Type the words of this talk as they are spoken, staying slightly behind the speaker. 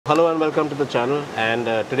Hello and welcome to the channel, and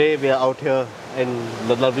today we are out here in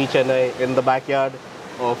the lovely Chennai in the backyard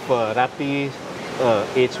of Raptee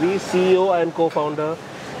HV CEO and co-founder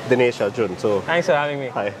Dinesh Arjun. So thanks for having me.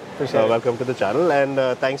 Hi, Appreciate it. welcome to the channel, and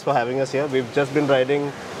thanks for having us here. We've just been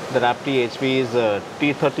riding the Raptee HV's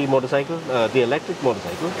T30 motorcycle, the electric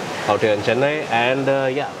motorcycle out here in Chennai, and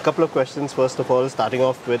yeah, a couple of questions. First of all, starting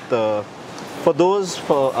off with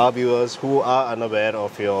for our viewers who are unaware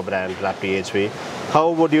of your brand Raptee HV,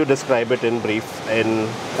 how would you describe it in brief, in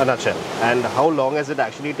a nutshell? And how long has it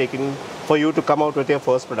actually taken for you to come out with your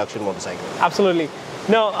first production motorcycle? Absolutely.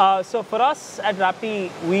 No, so for us at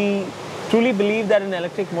Raptee, we truly believe that an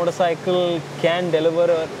electric motorcycle can deliver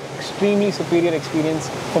an extremely superior experience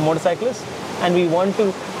for motorcyclists, and we want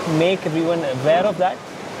to make everyone aware of that.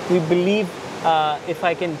 We believe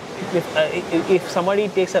if somebody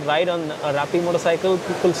takes a ride on a Raptee motorcycle,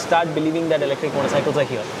 people start believing that electric motorcycles are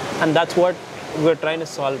here, and that's what we're trying to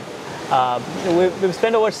solve. We've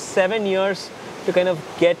spent over 7 years to kind of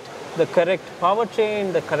get the correct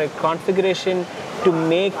powertrain, the correct configuration to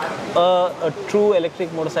make a true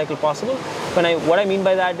electric motorcycle possible. What I mean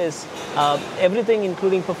by that is everything,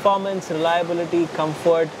 including performance, reliability,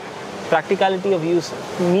 comfort, practicality of use,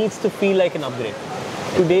 needs to feel like an upgrade.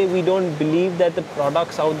 Today, we don't believe that the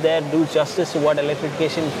products out there do justice to what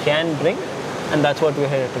electrification can bring, and that's what we're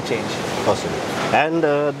here to change. Awesome. And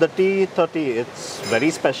the T30, it's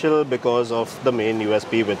very special because of the main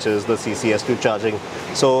USP, which is the CCS2 charging.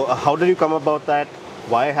 So how did you come about that?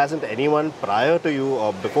 Why hasn't anyone prior to you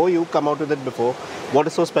or before you come out with it before? What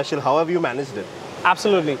is so special? How have you managed it?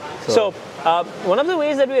 Absolutely. So one of the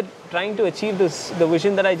ways that we're trying to achieve the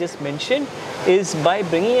vision that I just mentioned, is by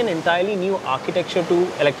bringing an entirely new architecture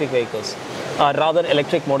to electric vehicles, rather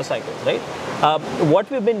electric motorcycles, right?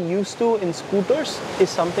 What we've been used to in scooters is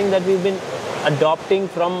something that we've been adopting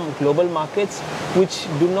from global markets, which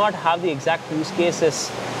do not have the exact use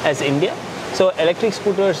cases as India. So electric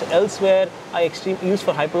scooters elsewhere are used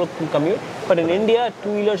for hyperlocal commute, but in India,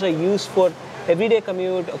 two-wheelers are used for everyday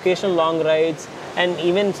commute, occasional long rides, and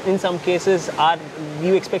even in some cases,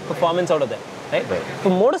 you expect performance out of them, right? For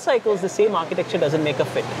motorcycles, the same architecture doesn't make a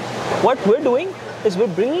fit. What we're doing is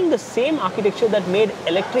we're bringing the same architecture that made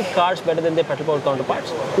electric cars better than their petrol-powered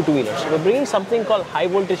counterparts to two-wheelers. We're bringing something called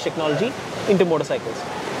high-voltage technology into motorcycles.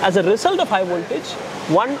 As a result of high voltage,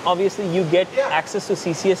 one, obviously, you get access to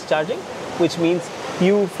CCS charging, which means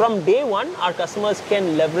from day one, our customers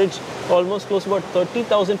can leverage almost close to about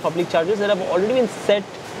 30,000 public chargers that have already been set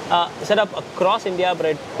up across India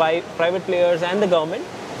by private players and the government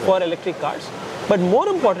for electric cars. But more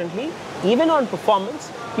importantly, even on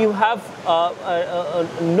performance, you have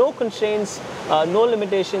no constraints, no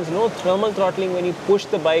limitations, no thermal throttling when you push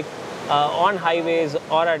the bike on highways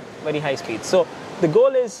or at very high speeds. So the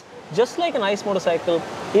goal is, just like an ICE motorcycle,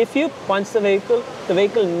 if you punch the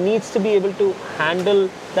vehicle needs to be able to handle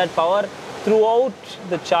that power throughout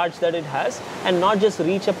the charge that it has, and not just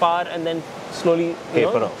reach a power and then slowly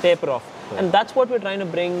taper off. Yeah. And that's what we're trying to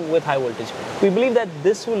bring with high voltage. We believe that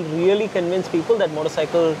this will really convince people that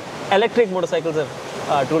electric motorcycles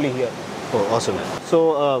are truly here. Oh, awesome.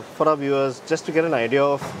 So for our viewers, just to get an idea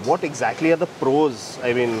of what exactly are the pros,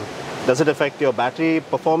 I mean, does it affect your battery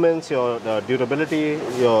performance, your durability,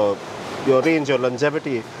 your range, your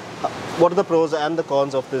longevity? What are the pros and the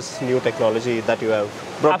cons of this new technology that you have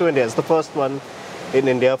brought to India? It's the first one in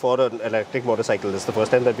India for an electric motorcycle. It's the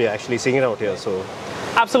first time that we're actually seeing it out here. So,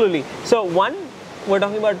 absolutely. So one, we're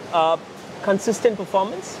talking about consistent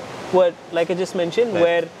performance, like I just mentioned,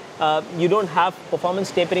 where you don't have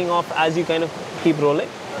performance tapering off as you kind of keep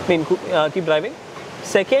driving.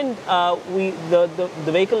 Second, the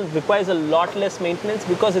vehicle requires a lot less maintenance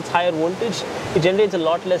because it's higher voltage. It generates a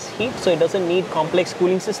lot less heat, so it doesn't need complex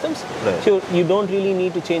cooling systems. Right. So you don't really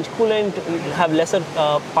need to change coolant, you have lesser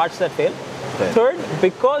parts that fail. Right. Third,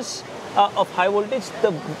 because of high voltage,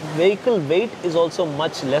 the vehicle weight is also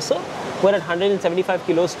much lesser. We're at 175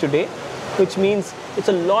 kilos today, which means it's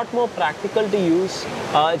a lot more practical to use.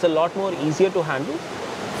 It's a lot more easier to handle.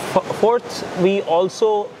 Fourth, we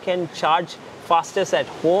also can charge fastest at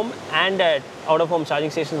home and at out-of-home charging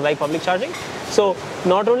stations like public charging. So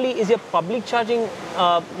not only is your public charging,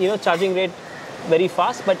 charging rate very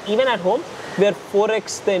fast, but even at home, we are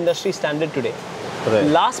 4x the industry standard today. Right.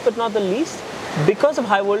 Last but not the least, because of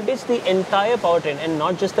high voltage, the entire powertrain, and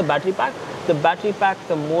not just the battery pack,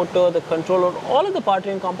 the motor, the controller, all of the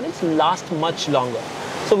powertrain components last much longer.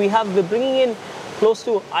 So we're bringing in close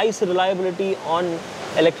to ICE reliability on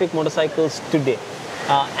electric motorcycles today.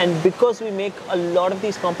 And because we make a lot of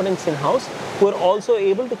these components in-house, we're also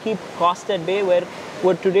able to keep cost at bay, where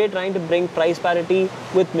we're today trying to bring price parity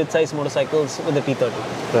with mid-size motorcycles with the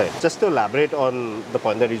T30. Right. Just to elaborate on the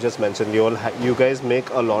point that you just mentioned, you guys make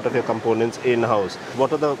a lot of your components in-house.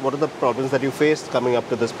 What are the problems that you faced coming up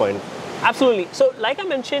to this point? Absolutely. So, like I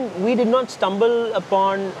mentioned, we did not stumble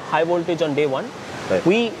upon high voltage on day one. Right.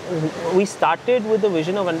 We started with the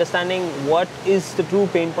vision of understanding what is the true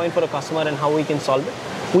pain point for a customer and how we can solve it.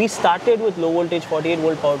 We started with low voltage 48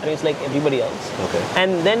 volt powertrains like everybody else. Okay.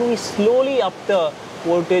 And then we slowly upped the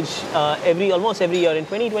voltage almost every year. In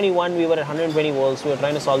 2021, we were at 120 volts. We were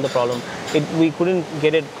trying to solve the problem. We couldn't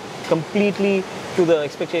get it completely to the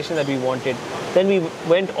expectation that we wanted. Then we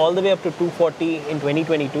went all the way up to 240 in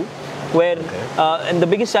 2022. Where and the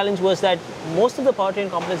biggest challenge was that most of the powertrain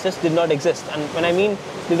components just did not exist. And when I mean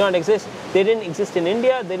did not exist, they didn't exist in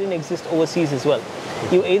India, they didn't exist overseas as well.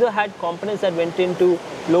 You either had components that went into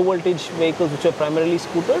low voltage vehicles, which were primarily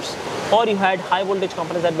scooters, or you had high voltage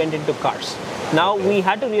components that went into cars. Now we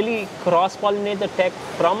had to really cross-pollinate the tech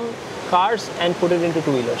from cars and put it into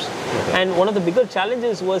two-wheelers. And one of the bigger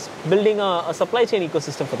challenges was building a supply chain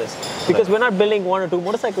ecosystem for this. Because we're not building one or two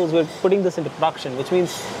motorcycles, we're putting this into production, which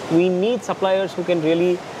means we need suppliers who can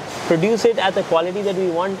really produce it at the quality that we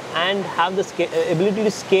want and have the ability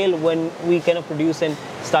to scale when we kind of produce and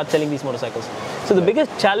start selling these motorcycles. So the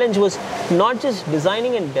biggest challenge was not just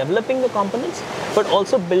designing and developing the components, but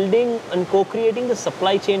also building and co-creating the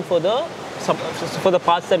supply chain for the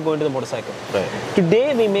parts that go into the motorcycle. Right.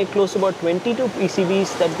 Today we make close to about 22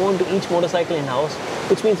 PCBs that go into each motorcycle in-house,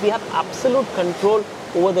 which means we have absolute control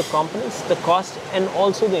over the components, the cost, and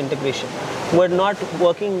also the integration. We're not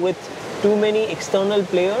working with too many external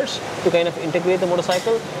players to kind of integrate the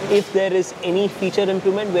motorcycle. If there is any feature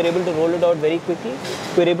improvement, we're able to roll it out very quickly.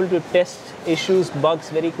 We're able to test issues, bugs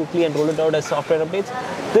very quickly and roll it out as software updates.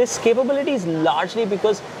 This capability is largely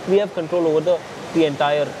because we have control over the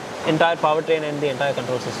entire powertrain and the entire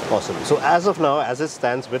control system. Awesome. So as of now, as it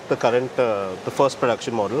stands with the current, the first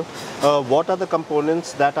production model, what are the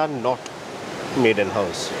components that are not made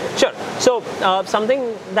in-house? Sure. So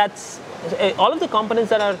something that's, all of the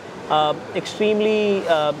components that are extremely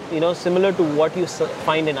similar to what you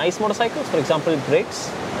find in ICE motorcycles, for example, brakes,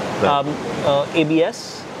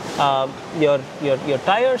 ABS, your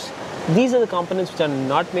tires, these are the components which are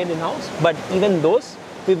not made in-house, but even those,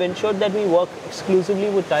 we've ensured that we work exclusively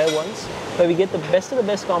with Tier 1s, where we get the best of the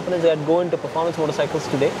best components that go into performance motorcycles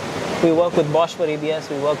today. We work with Bosch for ABS,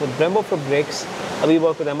 we work with Brembo for brakes, we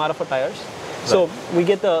work with MRF for tires. So we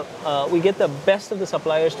get the best of the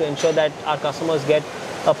suppliers to ensure that our customers get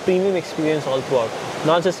a premium experience all throughout,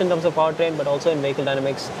 not just in terms of powertrain, but also in vehicle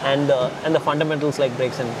dynamics and the fundamentals like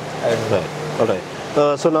brakes and tires. Right. All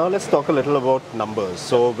right. So now let's talk a little about numbers.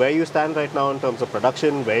 So where you stand right now in terms of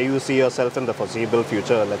production, where you see yourself in the foreseeable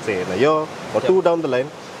future, let's say in a year or two down the line.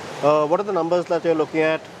 What are the numbers that you're looking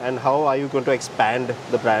at, and how are you going to expand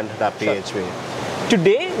the brand Raptee HV?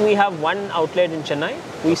 Today we have one outlet in Chennai.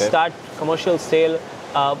 We start commercial sale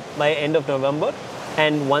by end of November.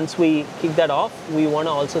 And once we kick that off, we want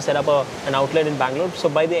to also set up an outlet in Bangalore. So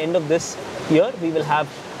by the end of this year, we will have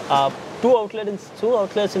two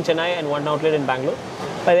outlets in Chennai and one outlet in Bangalore.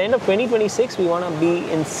 By the end of 2026, we want to be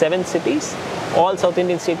in 7 cities, all South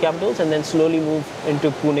Indian state capitals, and then slowly move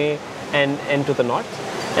into Pune and to the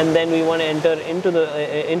north. And then we want to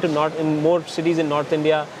enter in more cities in North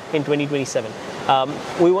India in 2027.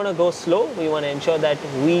 We want to go slow. We want to ensure that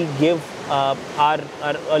we give our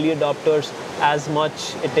early adopters as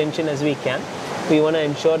much attention as we can. We want to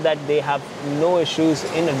ensure that they have no issues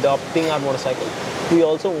in adopting our motorcycle. We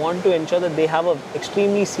also want to ensure that they have an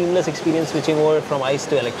extremely seamless experience switching over from ICE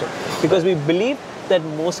to electric, because we believe that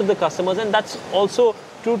most of the customers, and that's also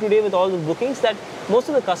true today with all the bookings, that most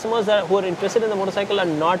of the customers who are interested in the motorcycle are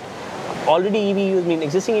not already EV users,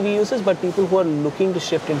 existing EV users, but people who are looking to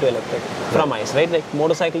shift into electric from ICE, right? Like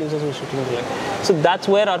motorcycle users who are shifting into electric. So that's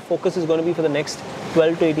where our focus is going to be for the next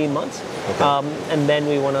 12 to 18 months. And then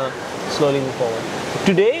we want to slowly move forward.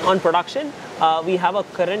 Today on production, we have a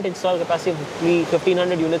current installed capacity of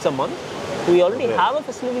 1,500 units a month. We already have a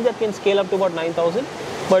facility that can scale up to about 9,000,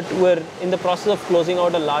 but we're in the process of closing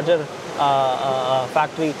out a larger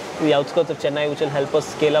factory in the outskirts of Chennai, which will help us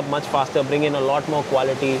scale up much faster, bring in a lot more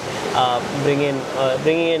quality, bringing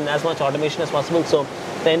in as much automation as possible, so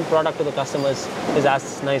the end product to the customers is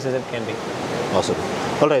as nice as it can be. Awesome.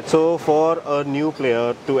 All right, so for a new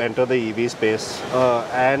player to enter the EV space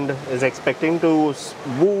and is expecting to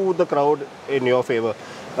woo the crowd in your favor,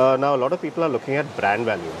 now a lot of people are looking at brand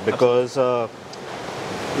value, because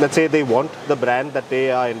let's say they want the brand that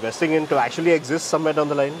they are investing in to actually exist somewhere down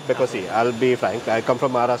the line? Because see, I'll be frank, I come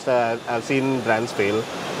from Maharashtra, I've seen brands fail,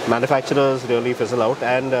 manufacturers really fizzle out,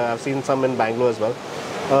 and I've seen some in Bangalore as well.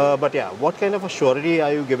 But yeah, what kind of a surety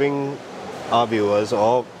are you giving our viewers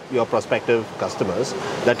or your prospective customers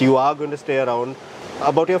that you are going to stay around?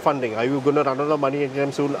 About your funding, are you going to run out of money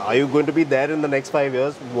anytime soon? Are you going to be there in the next 5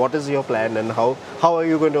 years? What is your plan, and how are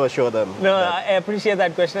you going to assure them? No, I appreciate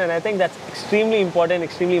that question, and I think that's extremely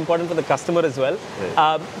important for the customer as well.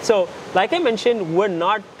 Right. So, like I mentioned, we're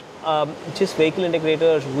not just vehicle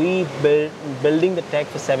integrators. We building the tech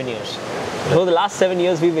for 7 years. So the last 7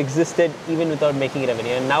 years we've existed even without making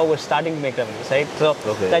revenue, and now we're starting to make revenues, right? So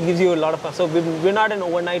that gives you a lot of. So we're not an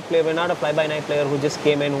overnight player. We're not a fly-by-night player who just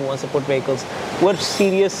came in, who wants to put vehicles. We're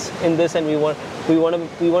serious in this, and we want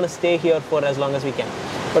to stay here for as long as we can.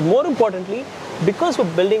 But more importantly, because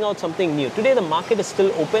we're building out something new. Today the market is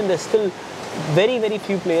still open. There's still very, very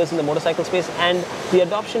few players in the motorcycle space, and the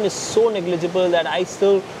adoption is so negligible that I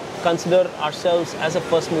still consider ourselves as a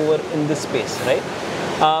first mover in this space, right?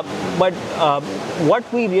 But what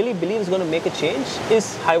we really believe is going to make a change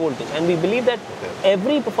is high voltage, and we believe that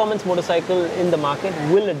every performance motorcycle in the market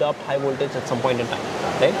will adopt high voltage at some point in time,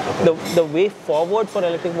 right? The way forward for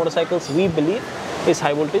electric motorcycles, we believe, is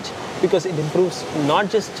high voltage, because it improves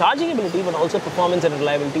not just charging ability but also performance and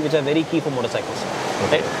reliability, which are very key for motorcycles,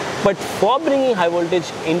 right? But for bringing high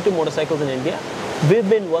voltage into motorcycles in India, we've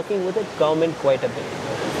been working with the government quite a bit.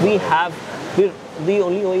 We're the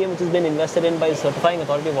only OEM which has been invested in by the Certifying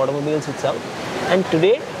Authority of Automobiles itself. And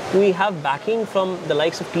today, we have backing from the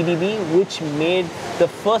likes of TDB, which made the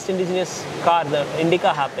first indigenous car, the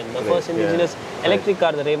Indica, happen, the first indigenous electric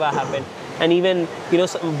car, the Reva, happen, and even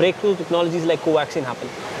some breakthrough technologies like coaxium happen.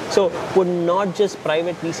 So we're not just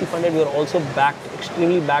private VC funded, we're also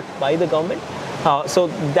extremely backed by the government. So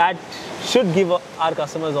that should give our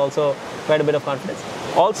customers also quite a bit of confidence.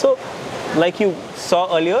 Also, like you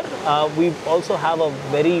saw earlier, we also have a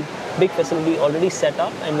very big facility already set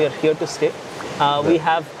up, and we are here to stay. We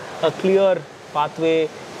have a clear pathway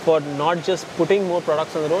for not just putting more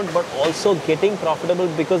products on the road, but also getting profitable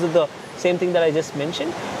because of the same thing that I just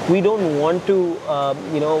mentioned. We don't want to,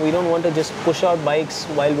 we don't want to just push out bikes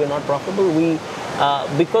while we're not profitable.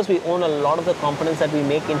 Because we own a lot of the components that we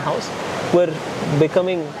make in-house, we're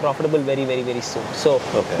becoming profitable very, very, very soon. So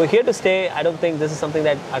we're here to stay. I don't think this is something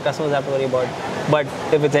that our customers have to worry about. But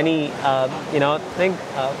if it's any, thing,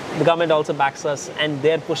 the government also backs us, and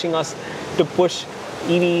they're pushing us to push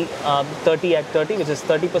EV 30 at 30, which is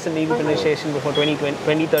 30% EV penetration before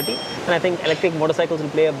 2030. And I think electric motorcycles will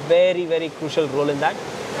play a very, very crucial role in that.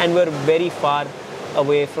 And we're very far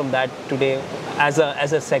away from that today as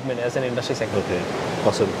a segment, as an industry segment. Okay,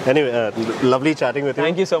 awesome. Anyway, lovely chatting with you.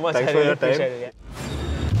 Thank you so much. Thanks I for really your time. Appreciate it,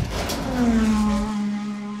 yeah.